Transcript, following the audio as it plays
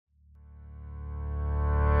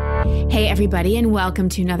Hey, everybody, and welcome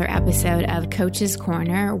to another episode of Coach's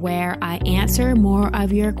Corner, where I answer more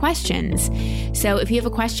of your questions. So if you have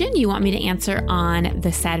a question you want me to answer on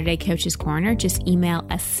the Saturday Coach's Corner, just email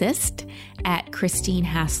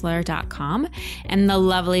assist@christinehassler.com, and the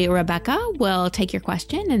lovely Rebecca will take your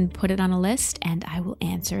question and put it on a list, and I will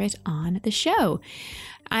answer it on the show.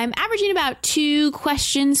 I'm averaging about 2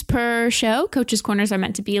 questions per show. Coach's Corners are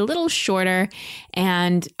meant to be a little shorter,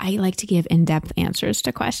 and I like to give in-depth answers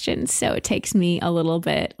to questions, so it takes me a little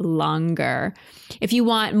bit longer. If you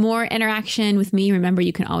want more interaction with me, remember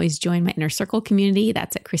you can always join my Inner Circle community.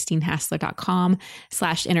 That's at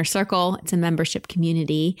christinehassler.com/inner circle. It's a membership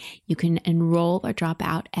community. You can enroll or drop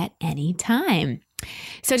out at any time.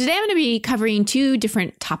 So today I'm going to be covering 2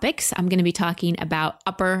 different topics. I'm going to be talking about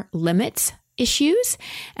upper limits issues,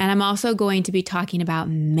 and I'm also going to be talking about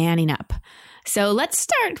manning up. So let's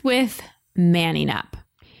start with manning up.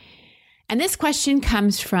 And this question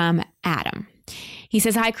comes from Adam. He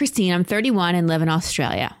says, "Hi, Christine. I'm 31 and live in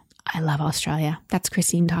Australia." I love Australia. That's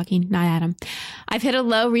Christine talking, not Adam. "I've hit a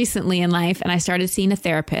low recently in life and I started seeing a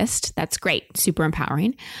therapist. That's great. Super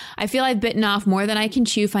empowering. I feel I've bitten off more than I can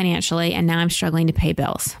chew financially, and now I'm struggling to pay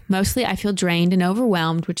bills. Mostly I feel drained and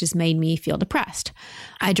overwhelmed, which has made me feel depressed.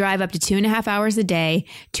 I drive up to 2.5 hours a day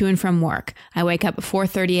to and from work. I wake up at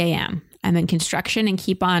 4:30 a.m. I'm in construction and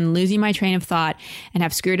keep on losing my train of thought and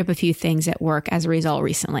have screwed up a few things at work as a result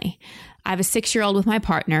recently. I have a 6-year-old with my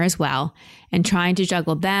partner as well, and trying to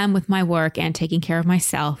juggle them with my work and taking care of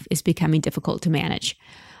myself is becoming difficult to manage.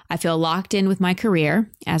 I feel locked in with my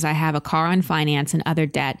career as I have a car on finance and other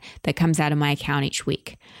debt that comes out of my account each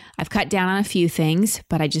week. I've cut down on a few things,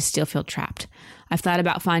 but I just still feel trapped. I've thought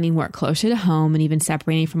about finding work closer to home and even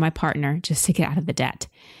separating from my partner just to get out of the debt.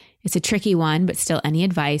 It's a tricky one, but still any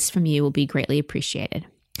advice from you will be greatly appreciated."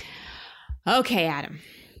 Okay, Adam.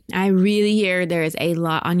 I really hear there is a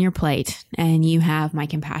lot on your plate and you have my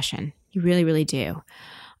compassion. You really, really do.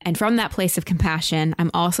 And from that place of compassion,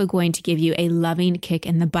 I'm also going to give you a loving kick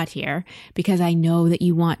in the butt here because I know that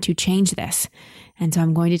you want to change this. And so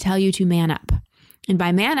I'm going to tell you to man up. And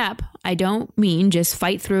by man up, I don't mean just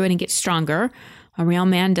fight through it and get stronger. A real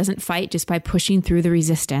man doesn't fight just by pushing through the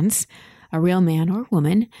resistance. A real man or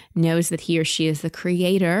woman knows that he or she is the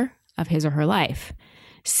creator of his or her life.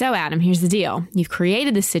 So, Adam, here's the deal. You've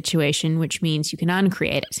created this situation, which means you can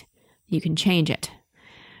uncreate it. You can change it.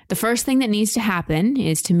 The first thing that needs to happen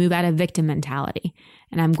is to move out of victim mentality.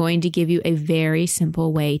 And I'm going to give you a very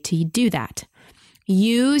simple way to do that.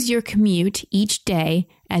 Use your commute each day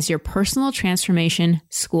as your personal transformation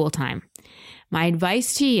school time. My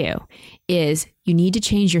advice to you is you need to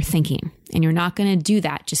change your thinking, and you're not going to do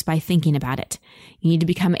that just by thinking about it. You need to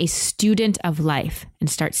become a student of life and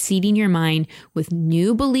start seeding your mind with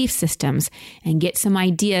new belief systems and get some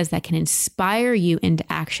ideas that can inspire you into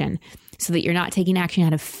action so that you're not taking action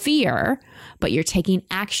out of fear, but you're taking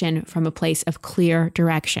action from a place of clear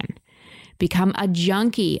direction. Become a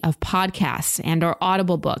junkie of podcasts and or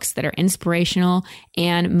Audible books that are inspirational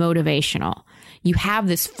and motivational. You have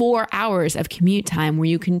this 4 hours of commute time where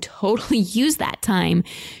you can totally use that time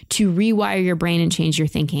to rewire your brain and change your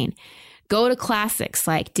thinking. Go to classics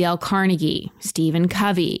like Dale Carnegie, Stephen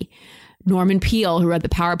Covey, Norman Peale, who wrote The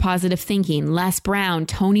Power of Positive Thinking, Les Brown,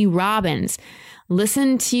 Tony Robbins.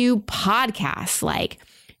 Listen to podcasts like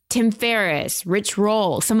Tim Ferriss, Rich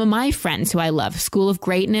Roll, some of my friends who I love, School of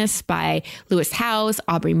Greatness by Lewis Howes,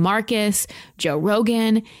 Aubrey Marcus, Joe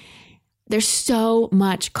Rogan. There's so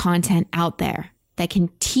much content out there that can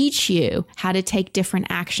teach you how to take different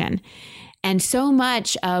action. And so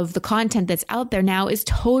much of the content that's out there now is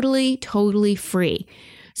totally, totally free.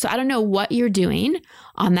 So I don't know what you're doing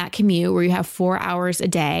on that commute where you have 4 hours a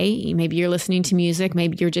day. Maybe you're listening to music.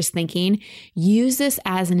 Maybe you're just thinking. Use this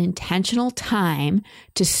as an intentional time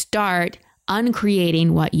to start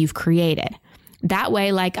uncreating what you've created. That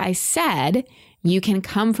way, like I said, you can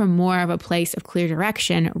come from more of a place of clear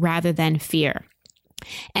direction rather than fear.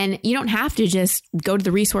 And you don't have to just go to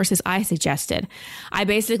the resources I suggested. I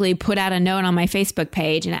basically put out a note on my Facebook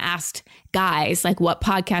page and asked guys, like, what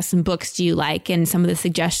podcasts and books do you like? And some of the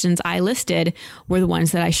suggestions I listed were the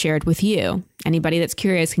ones that I shared with you. Anybody that's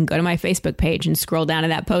curious can go to my Facebook page and scroll down to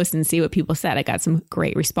that post and see what people said. I got some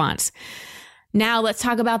great response. Now let's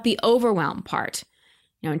talk about the overwhelm part.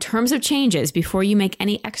 In terms of changes, before you make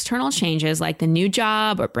any external changes like the new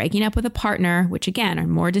job or breaking up with a partner, which again are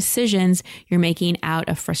more decisions you're making out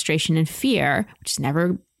of frustration and fear, which is never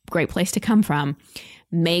a great place to come from,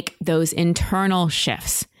 make those internal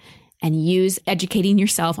shifts and use educating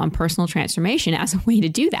yourself on personal transformation as a way to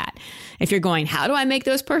do that. If you're going, how do I make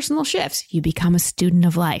those personal shifts? You become a student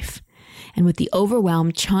of life. And with the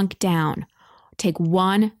overwhelm, chunk down. take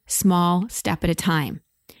one small step at a time.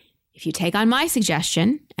 If you take on my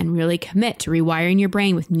suggestion and really commit to rewiring your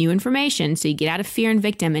brain with new information so you get out of fear and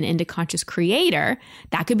victim and into conscious creator,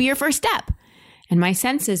 that could be your first step. And my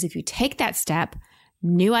sense is if you take that step,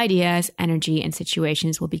 new ideas, energy, and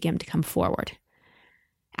situations will begin to come forward.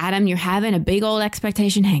 Adam, you're having a big old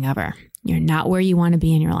expectation hangover. You're not where you want to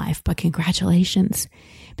be in your life, but congratulations.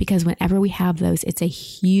 Because whenever we have those, it's a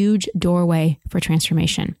huge doorway for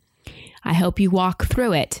transformation. I hope you walk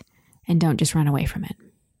through it and don't just run away from it.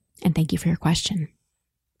 And thank you for your question.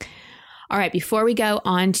 All right, before we go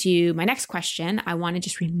on to my next question, I want to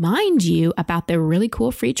just remind you about the really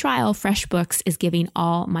cool free trial FreshBooks is giving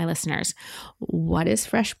all my listeners. What is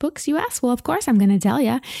FreshBooks, you ask? Well, of course, I'm going to tell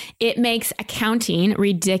you. It makes accounting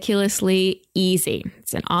ridiculously easy.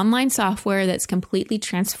 It's an online software that's completely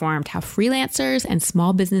transformed how freelancers and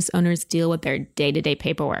small business owners deal with their day-to-day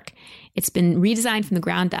paperwork. It's been redesigned from the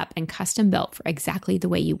ground up and custom built for exactly the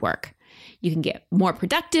way you work. You can get more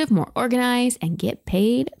productive, more organized, and get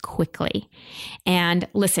paid quickly. And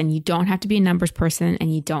listen, you don't have to be a numbers person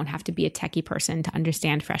and you don't have to be a techie person to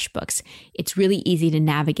understand FreshBooks. It's really easy to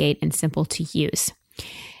navigate and simple to use.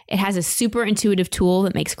 It has a super intuitive tool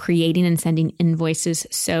that makes creating and sending invoices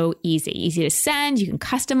so easy. Easy to send, you can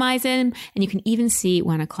customize them, and you can even see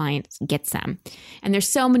when a client gets them. And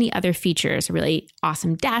there's so many other features, a really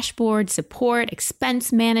awesome dashboard, support,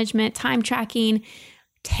 expense management, time tracking.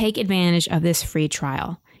 Take advantage of this free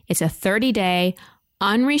trial. It's a 30-day,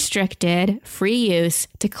 unrestricted, free use.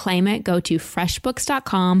 To claim it, go to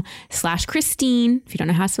freshbooks.com/Christine, if you don't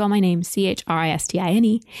know how to spell my name,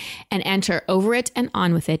 CHRISTINE, and enter over it and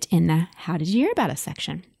on with it in the How Did You Hear About Us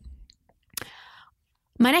section.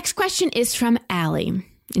 My next question is from Allie.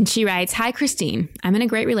 And she writes, "Hi, Christine. I'm in a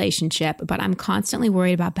great relationship, but I'm constantly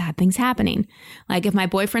worried about bad things happening. Like if my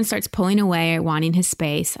boyfriend starts pulling away or wanting his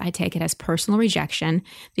space, I take it as personal rejection.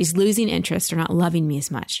 He's losing interest or not loving me as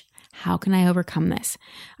much. How can I overcome this?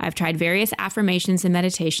 I've tried various affirmations and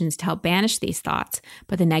meditations to help banish these thoughts,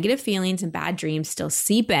 but the negative feelings and bad dreams still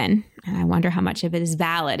seep in, and I wonder how much of it is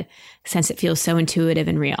valid since it feels so intuitive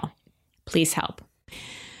and real. Please help."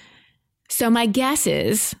 So my guess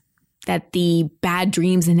is that the bad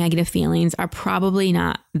dreams and negative feelings are probably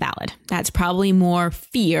not valid. That's probably more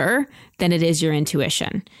fear than it is your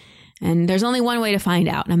intuition. And there's only one way to find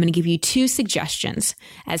out. And I'm going to give you two suggestions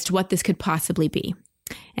as to what this could possibly be.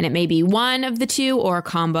 And it may be one of the two or a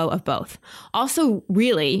combo of both. Also,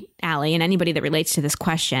 really, Allie, and anybody that relates to this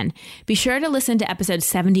question, be sure to listen to episode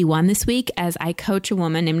 71 this week as I coach a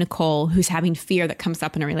woman named Nicole who's having fear that comes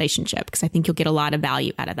up in a relationship, because I think you'll get a lot of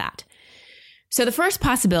value out of that. So the first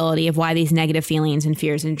possibility of why these negative feelings and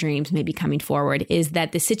fears and dreams may be coming forward is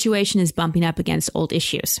that the situation is bumping up against old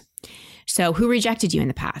issues. So who rejected you in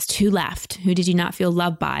the past? Who left? Who did you not feel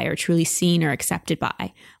loved by or truly seen or accepted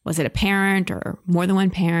by? Was it a parent or more than one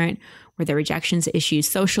parent? Were there rejections issues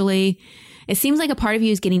socially? It seems like a part of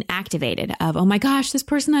you is getting activated of, oh my gosh, this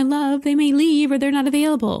person I love, they may leave or they're not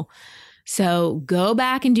available. So go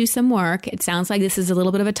back and do some work. It sounds like this is a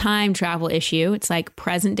little bit of a time travel issue. It's like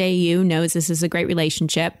present day you knows this is a great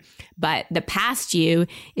relationship, but the past you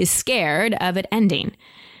is scared of it ending.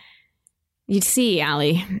 You see,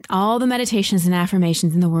 Allie, all the meditations and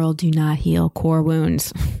affirmations in the world do not heal core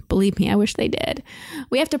wounds. Believe me, I wish they did.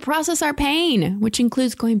 We have to process our pain, which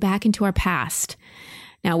includes going back into our past.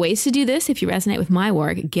 Now, ways to do this, if you resonate with my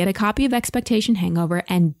work, get a copy of Expectation Hangover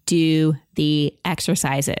and do the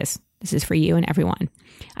exercises. This is for you and everyone.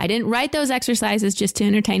 I didn't write those exercises just to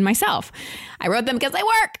entertain myself. I wrote them because they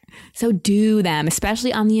work. So do them,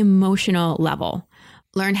 especially on the emotional level.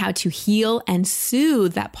 Learn how to heal and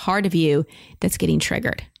soothe that part of you that's getting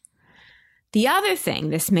triggered. The other thing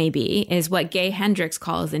this may be is what Gay Hendricks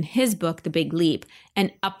calls in his book, The Big Leap, an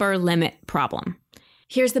upper limit problem.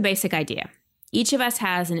 Here's the basic idea. Each of us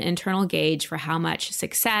has an internal gauge for how much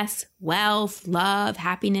success, wealth, love,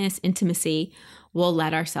 happiness, intimacy we'll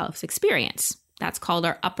let ourselves experience. That's called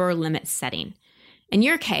our upper limit setting. In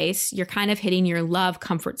your case, you're kind of hitting your love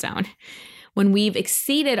comfort zone. When we've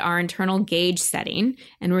exceeded our internal gauge setting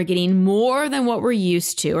and we're getting more than what we're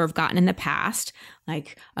used to or have gotten in the past,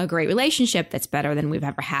 like a great relationship that's better than we've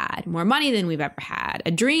ever had, more money than we've ever had,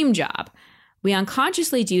 a dream job, we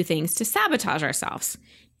unconsciously do things to sabotage ourselves,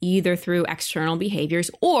 either through external behaviors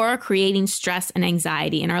or creating stress and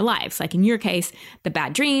anxiety in our lives. Like in your case, the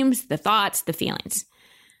bad dreams, the thoughts, the feelings.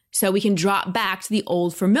 So we can drop back to the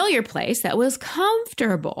old familiar place that was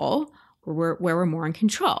comfortable, where we're more in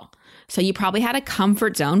control. So you probably had a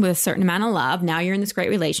comfort zone with a certain amount of love. Now you're in this great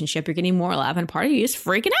relationship, you're getting more love, and part of you is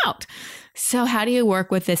freaking out. So how do you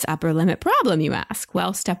work with this upper limit problem, you ask?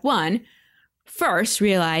 Well, step one, first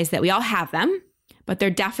realize that we all have them. but they're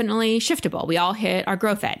definitely shiftable. We all hit our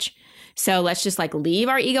growth edge. So let's just leave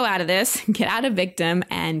our ego out of this, get out of victim,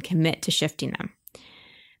 and commit to shifting them.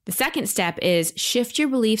 The second step is shift your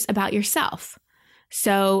beliefs about yourself.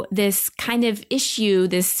 So this kind of issue,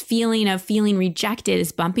 this feeling of feeling rejected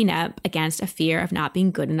is bumping up against a fear of not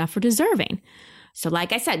being good enough or deserving. So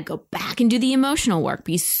like I said, go back and do the emotional work.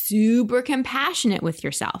 Be super compassionate with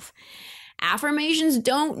yourself. Affirmations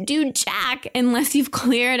don't do jack unless you've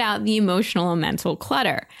cleared out the emotional and mental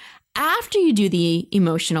clutter. After you do the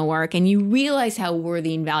emotional work and you realize how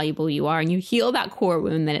worthy and valuable you are and you heal that core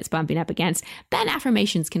wound that it's bumping up against, then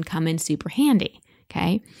affirmations can come in super handy.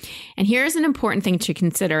 Okay. And here's an important thing to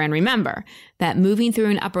consider and remember that moving through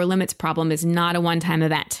an upper limits problem is not a one-time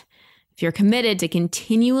event. If you're committed to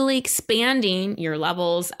continually expanding your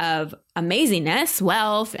levels of amazingness,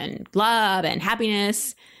 wealth, and love and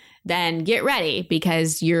happiness, then get ready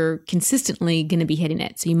because you're consistently going to be hitting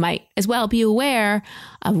it. So you might as well be aware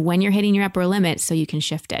of when you're hitting your upper limit so you can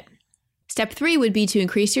shift it. Step 3 would be to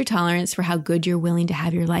increase your tolerance for how good you're willing to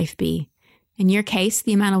have your life be. In your case,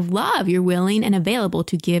 the amount of love you're willing and available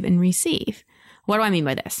to give and receive. What do I mean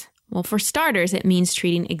by this? Well, for starters, it means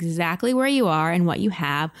treating exactly where you are and what you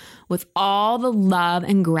have with all the love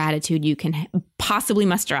and gratitude you can possibly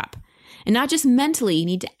muster up. And not just mentally, you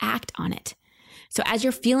need to act on it. So as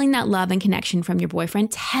you're feeling that love and connection from your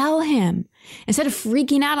boyfriend, tell him. Instead of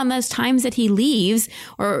freaking out on those times that he leaves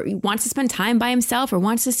or wants to spend time by himself or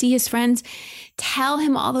wants to see his friends, tell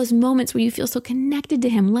him all those moments where you feel so connected to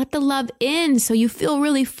him. Let the love in so you feel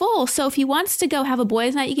really full. So if he wants to go have a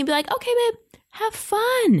boys' night, you can be like, okay, babe, have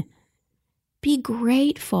fun. Be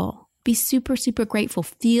grateful. Be super, super grateful.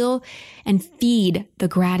 Feel and feed the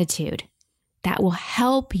gratitude. That will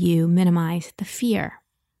help you minimize the fear.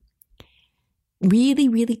 Really,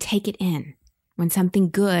 really take it in when something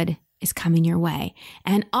good is coming your way.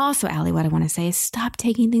 And also, Allie, what I want to say is stop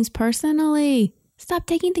taking things personally. Stop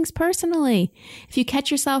taking things personally. If you catch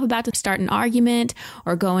yourself about to start an argument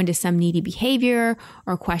or go into some needy behavior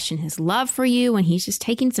or question his love for you when he's just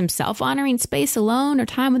taking some self-honoring space alone or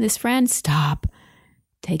time with his friends, stop.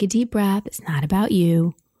 Take a deep breath. It's not about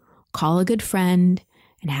you. Call a good friend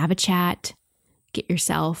and have a chat. Get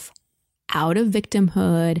yourself out of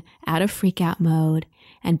victimhood, out of freak out mode,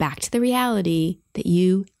 and back to the reality that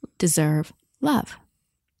you deserve love.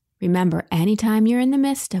 Remember, anytime you're in the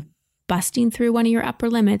midst of busting through one of your upper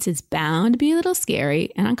limits, it's bound to be a little scary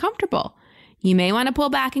and uncomfortable. You may want to pull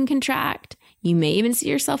back and contract. You may even see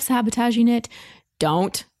yourself sabotaging it.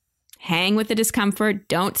 Don't hang with the discomfort.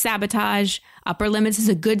 Don't sabotage. Upper limits is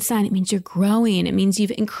a good sign. It means you're growing. It means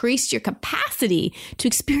you've increased your capacity to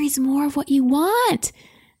experience more of what you want.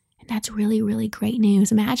 And that's really, really great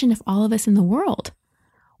news. Imagine if all of us in the world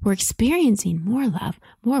were experiencing more love,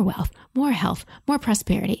 more wealth, more health, more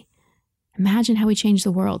prosperity. Imagine how we change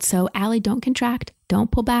the world. So, Allie, don't contract.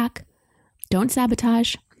 Don't pull back. Don't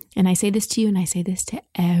sabotage. And I say this to you and I say this to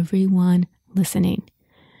everyone listening.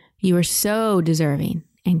 You are so deserving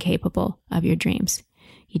and capable of your dreams.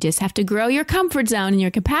 You just have to grow your comfort zone and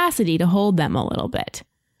your capacity to hold them a little bit.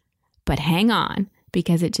 But hang on,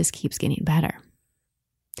 because it just keeps getting better.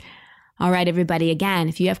 All right, everybody. Again,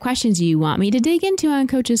 if you have questions you want me to dig into on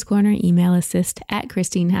Coach's Corner, email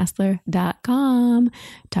assist@christinehassler.com.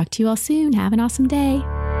 Talk to you all soon. Have an awesome day.